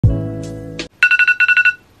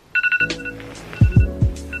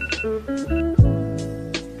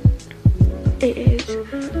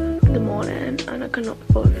and I cannot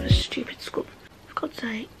afford for stupid school. For God's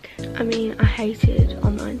sake. I mean, I hated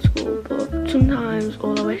online school, but sometimes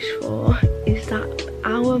all I wish for is that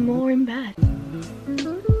hour more in bed.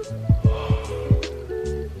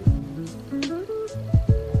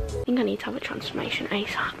 I think I need to have a transformation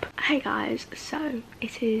ASAP. Hey guys, so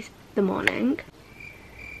it is the morning.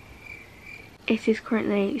 It is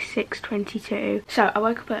currently 6:22. So I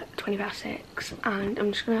woke up at 6:20 and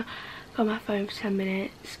I'm just gonna go on my phone for 10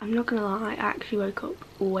 minutes. I'm not gonna lie, I actually woke up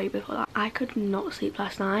way before that. I could not sleep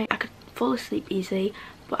last night. I could fall asleep easy,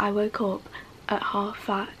 but I woke up at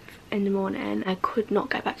 5:30 in the morning. I could not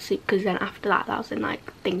get back to sleep because then after that I was in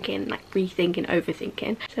like thinking, like rethinking,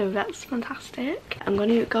 overthinking. So that's fantastic. I'm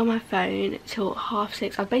gonna go on my phone till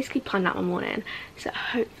 6:30. I've basically planned out my morning, so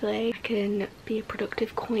hopefully I can be a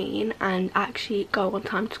productive queen and actually go on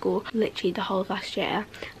time to school. Literally the whole of last year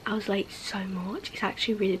I was late so much. It's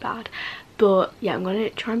actually really bad. But yeah, I'm gonna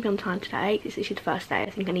try and be on time today. This is the first day I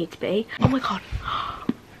think I need to be. Oh my god.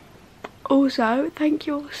 Also, thank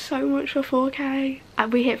you all so much for 4K.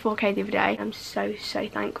 We hit 4K the other day. I'm so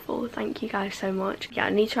thankful. Thank you guys so much. Yeah,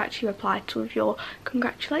 I need to actually reply to all of your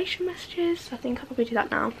congratulation messages. I think I'll probably do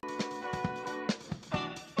that now.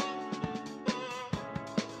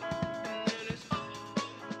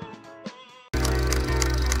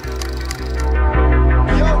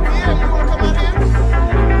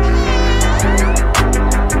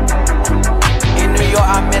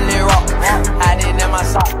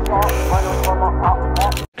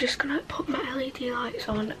 Just gonna put my LED lights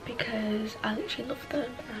on because I literally love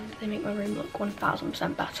them and they make my room look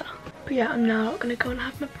 1000% better. But yeah, I'm now gonna go and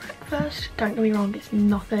have my breakfast. Don't get me wrong, it's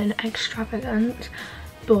nothing extravagant,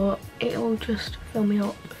 but it'll just fill me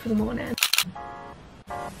up for the morning.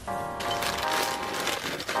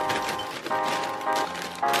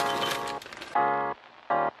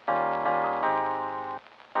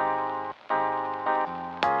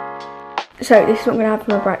 So this is what I'm going to have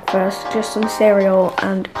for my breakfast, just some cereal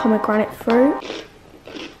and pomegranate fruit.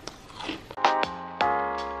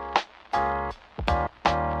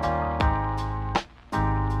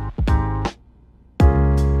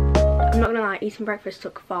 I'm not going to lie, eating breakfast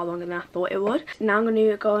took far longer than I thought it would. Now I'm going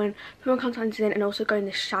to go and put my contacts in and also go in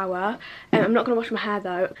the shower. I'm not going to wash my hair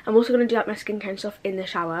though. I'm also going to do like my skincare and stuff in the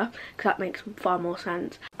shower because that makes far more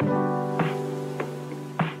sense.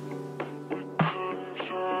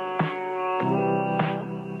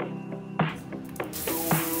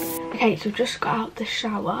 Okay, so I've just got out the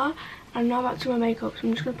shower. I'm now about to do my makeup, so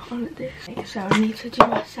I'm just going to put on this. So I need to do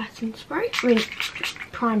my setting spray. I mean,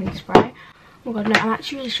 priming spray. Oh my god, no, I'm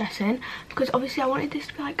actually really stressing because obviously I wanted this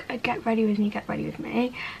to be like a get ready with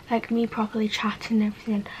me, like me properly chatting and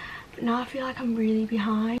everything. But now I feel like I'm really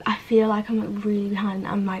behind. I feel like I'm really behind.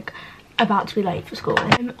 I'm like about to be late for school.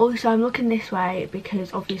 Also, I'm looking this way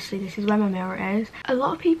because obviously this is where my mirror is. A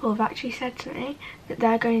lot of people have actually said to me that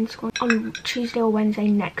they're going to school on Tuesday or Wednesday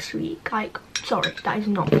next week. Like, sorry, that is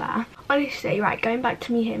not fair. Honestly, right, going back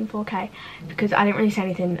to me hitting 4K because I didn't really say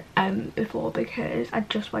anything before because I'd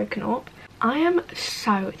just woken up. I am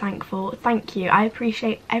so thankful. Thank you. I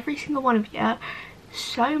appreciate every single one of you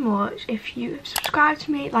so much. If you subscribe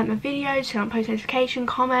to me, like my videos, turn on post notification,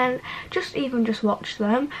 comment, even just watch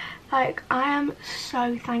them. Like, I am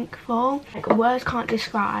so thankful. Like, words can't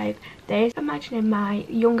describe this. Imagining my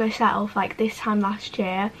younger self like this time last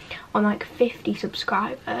year on like 50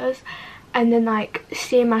 subscribers and then like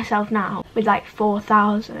seeing myself now with like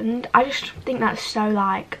 4,000. I just think that's so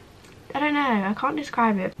like, I don't know, I can't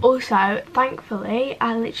describe it. Also, thankfully,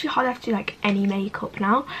 I literally hardly have to do like any makeup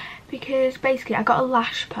now because basically I got a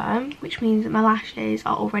lash perm, which means that my lashes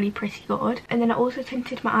are already pretty good. And then I also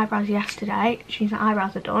tinted my eyebrows yesterday, which means my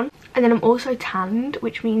eyebrows are done. And then I'm also tanned,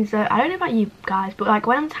 which means that, I don't know about you guys, but like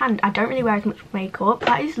when I'm tanned, I don't really wear as much makeup.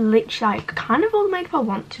 That is literally like kind of all the makeup I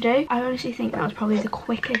want to do. I honestly think that was probably the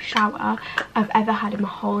quickest shower I've ever had in my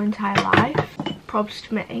whole entire life. Props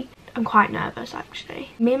to me. I'm quite nervous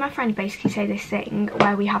actually. Me and my friend basically say this thing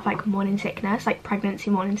where we have like morning sickness, like pregnancy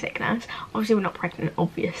morning sickness. Obviously we're not pregnant,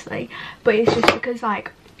 obviously, but it's just because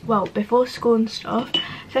like, well, before school and stuff,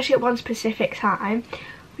 especially at one specific time,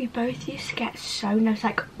 we both used to get so nervous,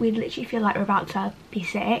 like we'd literally feel like we're about to be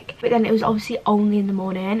sick. But then it was obviously only in the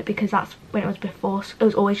morning because that's when it was before, it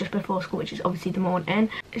was always just before school, which is obviously the morning.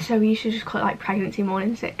 So we used to just call it like pregnancy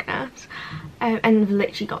morning sickness. And we've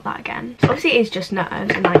literally got that again. So obviously it is just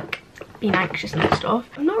nerves and like being anxious and stuff.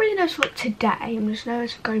 I'm not really nervous for today, I'm just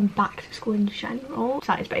nervous for going back to school in general. So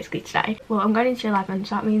that is basically today. Well, I'm going into 11,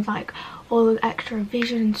 so that means like all the extra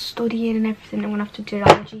revision and studying and everything I'm gonna have to do,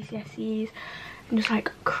 like the GCSEs and just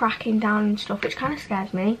like cracking down and stuff, which kind of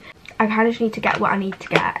scares me. I kind of just need to get what I need to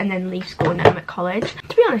get and then leave school and then I'm at college.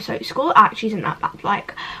 To be honest though, school actually isn't that bad.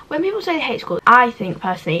 Like, when people say they hate school, I think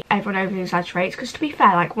personally everyone over exaggerates, because to be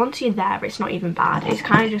fair, like once you're there, it's not even bad. It's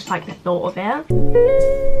kind of just like the thought of it.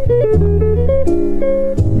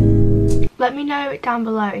 Let me know down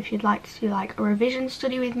below if you'd like to do like a revision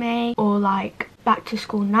study with me, or like back to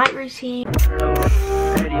school night routine.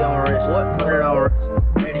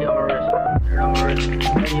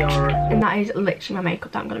 And that is literally my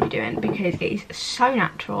makeup that I'm going to be doing, because it is so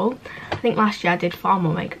natural. I think last year I did far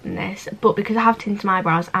more makeup than this, but because I have tinted my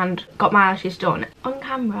eyebrows and got my eyelashes done, on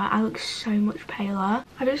camera I look so much paler.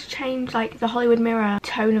 I just changed like the Hollywood Mirror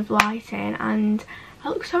tone of lighting and I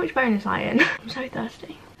look so much better in this lighting. I'm so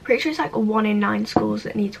thirsty. Pretty sure it's like 1 in 9 schools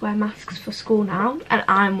that need to wear masks for school now, and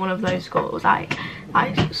I'm one of those schools. Like,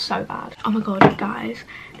 that is so bad. Oh my god, guys,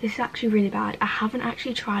 this is actually really bad. I haven't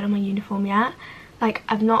actually tried on my uniform yet. Like,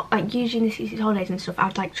 I've not, like, usually in the CC's holidays and stuff,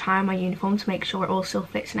 I'd like try on my uniform to make sure it all still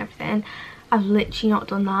fits and everything. I've literally not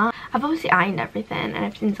done that. I've obviously ironed everything and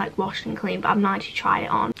everything's like washed and clean, but I've not actually tried it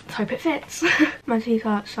on. Let's hope it fits. My teeth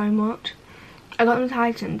hurt so much. I got them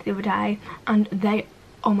tightened the other day and they,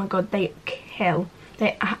 oh my god, they kill.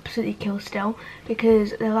 They absolutely kill still,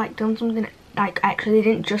 because they're like done something like extra. They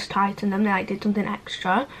didn't just tighten them, they like did something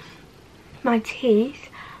extra. My teeth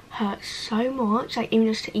hurt so much, like even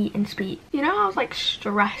just to eat and speak. You know, I was like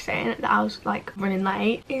stressing that I was like running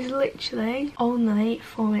late. It's literally only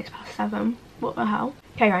 4 minutes past 7. What the hell?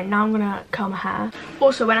 Okay, right, now I'm gonna curl my hair.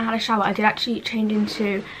 Also, when I had a shower, I did actually change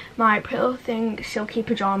into my Pretty Little Thing silky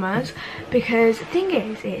pajamas, because the thing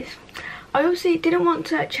is I obviously didn't want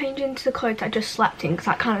to change into the clothes I just slept in, because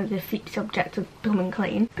that kind of defeats the object of becoming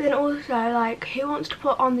clean. But then also, like, who wants to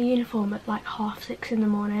put on the uniform at like 6:30 in the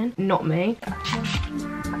morning? Not me.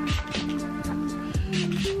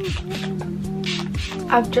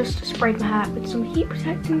 I've just sprayed my hair with some heat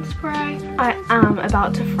protecting spray. I am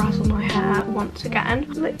about to frazzle my hair once again.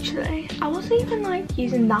 Literally, I wasn't even like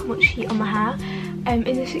using that much heat on my hair in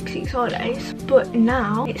the 6 weeks holidays, but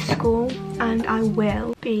now it's school and I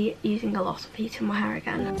will be using a lot of heat in my hair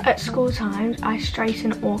again. At school times, I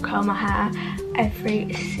straighten or curl my hair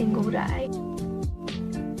every single day.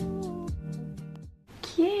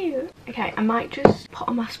 Cute. Okay, I might just put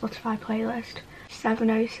on my Spotify playlist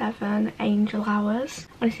 707 Angel Hours.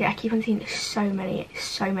 Honestly, I keep on seeing so many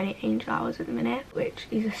Angel Hours at the minute, which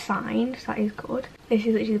is a sign, so that is good. This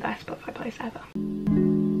is literally the best Spotify playlist ever.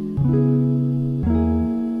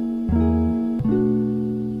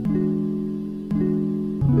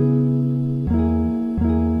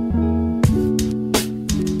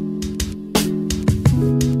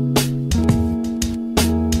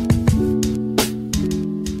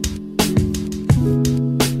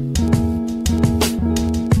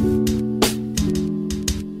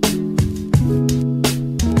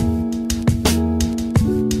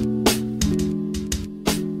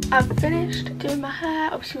 I've finished doing my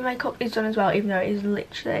hair. Obviously my makeup is done as well, even though it is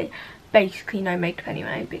literally basically no makeup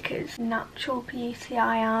anyway, because natural beauty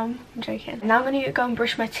I am. I'm joking. Now I'm going to go and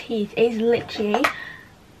brush my teeth. It is literally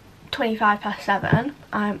 25 past 7.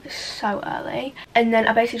 I'm so early. And then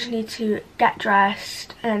I basically just need to get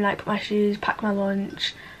dressed and then like put my shoes, pack my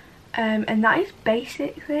lunch, and that is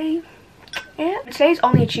basically it. Today's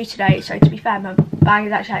only a Tuesday day, so to be fair, my bag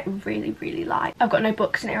is actually like really light. I've got no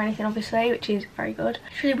books in it or anything obviously, which is very good.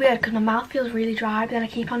 It's really weird because my mouth feels really dry, but then I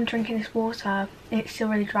keep on drinking this water and it's still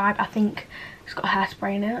really dry, but I think it's got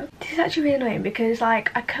hairspray in it. This is actually really annoying because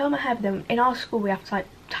like I curl my hair, but then in our school we have to like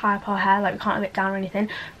tie up our hair, like we can't have it down or anything.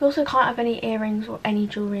 We also can't have any earrings or any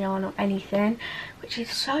jewellery on or anything, which is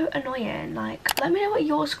so annoying. Like, let me know what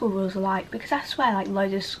your school rules are like, because I swear like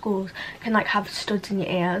loads of schools can like have studs in your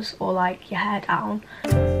ears or like your hair down.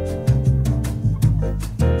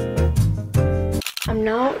 I'm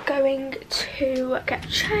now going to get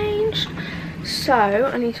changed, so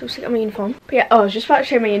I need to get my uniform. But yeah, I was just about to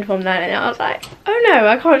show my uniform then and I was like, oh no,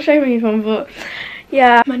 I can't show my uniform, but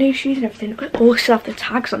yeah, my new shoes and everything all still have the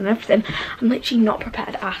tags on and everything. I'm literally not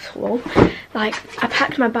prepared at all. Like, I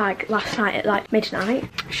packed my bag last night at like midnight.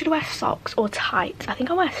 Should I wear socks or tights? I think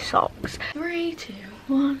I'll wear socks. 3, 2,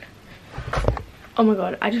 1. Oh my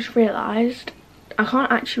god, I just realised I can't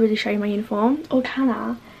actually really show you my uniform. Or can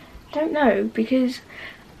I? I don't know, because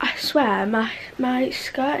I swear my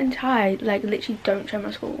skirt and tie like literally don't show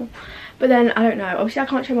my school. But then I don't know, obviously I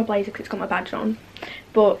can't show my blazer because it's got my badge on,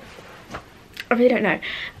 but I really don't know.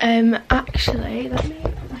 Actually, let me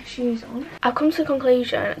put my shoes on. I've come to the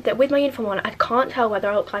conclusion that with my uniform on, I can't tell whether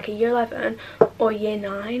I look like a year 11 or year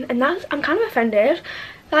 9, and I'm kind of offended.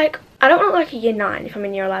 Like, I don't look like a year 9 if I'm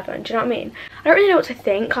in year 11, do you know what I mean? I don't really know what to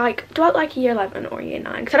think. Like, do I look like a year 11 or a year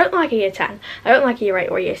 9? Because I don't like a year 10. I don't like a year 8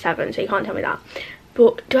 or a year 7, so you can't tell me that.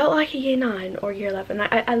 But do I look like a year 9 or a year 11?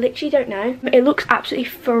 I literally don't know. It looks absolutely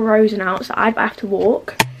frozen outside, but I have to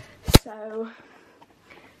walk. So,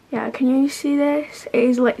 yeah, can you see this? It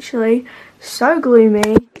is literally so gloomy,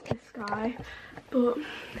 the sky. But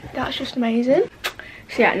that's just amazing.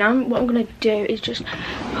 So yeah, now what I'm going to do is just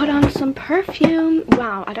put on some perfume.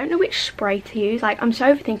 Wow, I don't know which spray to use. Like, I'm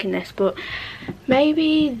so overthinking this, but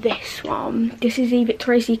maybe this one. This is the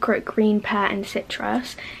Victoria's Secret Green Pear and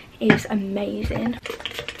Citrus. It is amazing.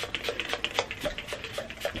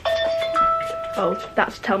 Oh,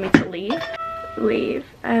 that's telling me to leave.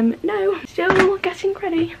 No, still getting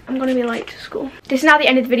ready. I'm gonna be late to school. This is now the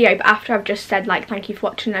end of the video, but after I've just said like thank you for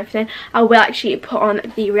watching and everything, I will actually put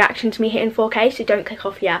on the reaction to me hitting 4K, so don't click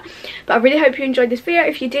off yet. But I really hope you enjoyed this video.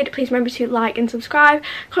 If you did, please remember to like and subscribe.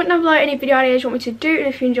 Comment down below any video ideas you want me to do, and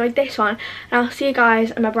if you enjoyed this one, and I'll see you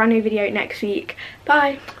guys in my brand new video next week.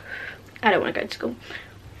 Bye. I don't want to go to school.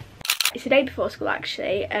 It's the day before school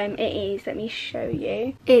actually. It is, let me show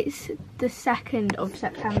you. It's the 2nd of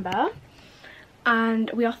September. And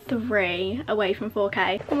we are 3 away from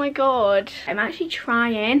 4K. Oh my god. I'm actually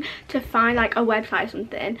trying to find like a website or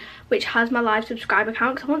something which has my live subscriber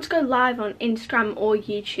count, because I want to go live on Instagram or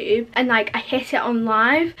YouTube, and like I hit it on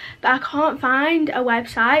live, but I can't find a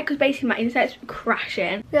website because basically my internet's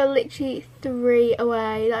crashing. We are literally 3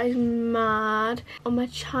 away. That is mad. On my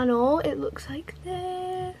channel it looks like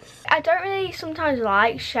this. I don't really sometimes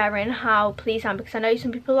like sharing how pleased I am, because I know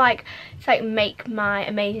some people like to like make my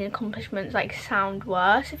amazing accomplishments like sound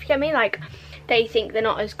worse, if you get me. Like they think they're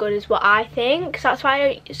not as good as what I think, so that's why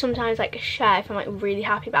I don't sometimes like share if I'm like really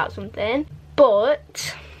happy about something.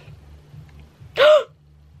 But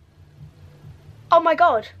oh my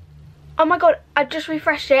god, I just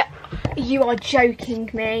refreshed it. You are joking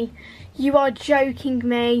me. You are joking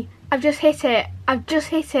me. I've just hit it.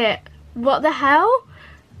 What the hell?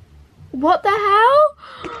 What the hell?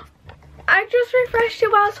 I just refreshed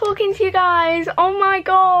it while talking to you guys. Oh my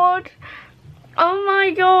god. Oh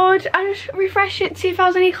my god. I just refreshed it to see if I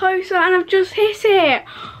was any closer, and I've just hit it.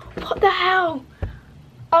 What the hell?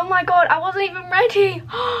 Oh my god, I wasn't even ready.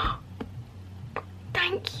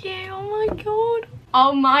 Thank you. Oh my god.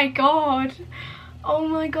 Oh my god. Oh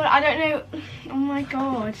my god. I don't know. Oh my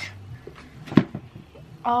god.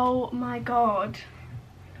 Oh my god.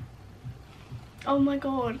 Oh my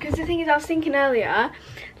god, because the thing is, I was thinking earlier,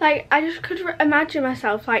 like I just could imagine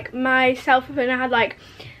myself, like myself when I had like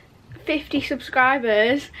 50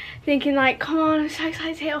 subscribers, thinking like, come on, I'm so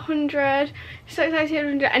excited to hit 100, so excited to hit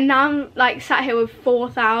 100, and now I'm like sat here with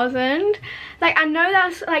 4,000. Like I know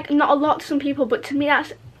that's like not a lot to some people, but to me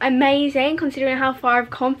that's amazing considering how far I've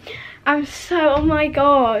come. I'm so, oh my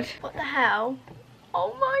god. What the hell?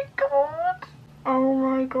 Oh my god. Oh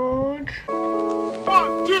my god.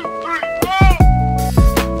 1, 2, 3.